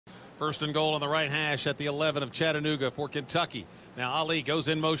First and goal on the right hash at the 11 of Chattanooga for Kentucky. Now Ali goes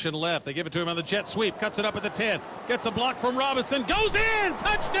in motion left. They give it to him on the jet sweep. Cuts it up at the 10. Gets a block from Robinson. Goes in!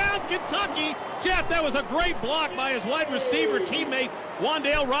 Touchdown, Kentucky! Jeff, that was a great block by his wide receiver teammate,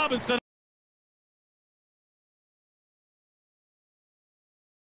 Wan'Dale Robinson.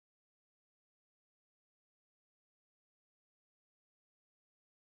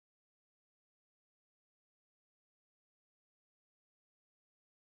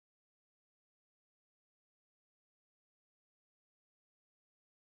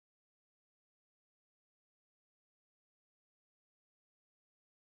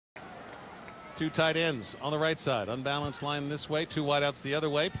 Two tight ends on the right side. Unbalanced line this way. Two wideouts the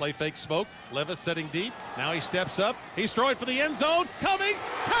other way. Play fake smoke. Levis setting deep. Now he steps up. He's throwing for the end zone. Cummings.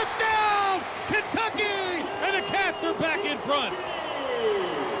 Touchdown! Kentucky! And the Cats are back in front.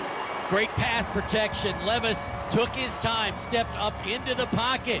 Great pass protection. Levis took his time, stepped up into the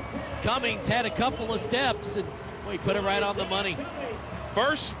pocket. Cummings had a couple of steps, and he put it right on the money.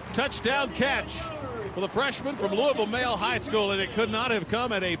 First touchdown catch for the freshman from Louisville Male High School, and it could not have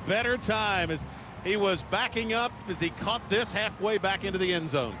come at a better time as he was backing up as he caught this halfway back into the end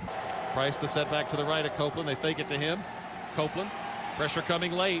zone. Price the setback to the right of Copeland. They fake it to him. Copeland, pressure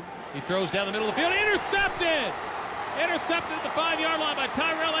coming late. He throws down the middle of the field. Intercepted! Intercepted at the 5-yard line by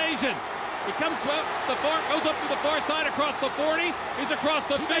Tyrell Asian. He comes up the far, goes up to the far side across the 40. He's across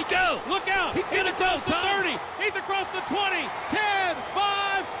the 50. Look out! He's across the 30. He's across the 20. 10,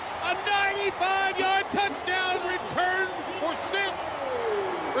 5. A 95-yard touchdown return for 6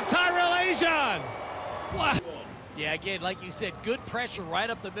 for Tyrell Asian. Wow. Yeah, again, like you said, good pressure right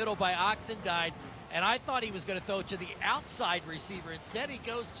up the middle by Oxendine. And I thought he was going to throw it to the outside receiver. Instead, he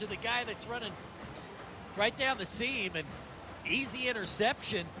goes to the guy that's running right down the seam, and easy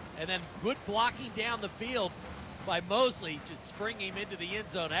interception, and then good blocking down the field by Mosley to spring him into the end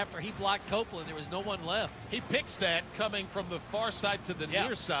zone. After he blocked Copeland, there was no one left. He picks that coming from the far side to the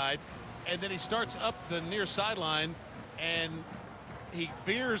near side, and then he starts up the near sideline, and he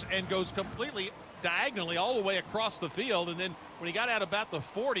veers and goes completely diagonally all the way across the field, and then when he got out about the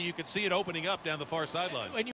 40, you could see it opening up down the far sideline.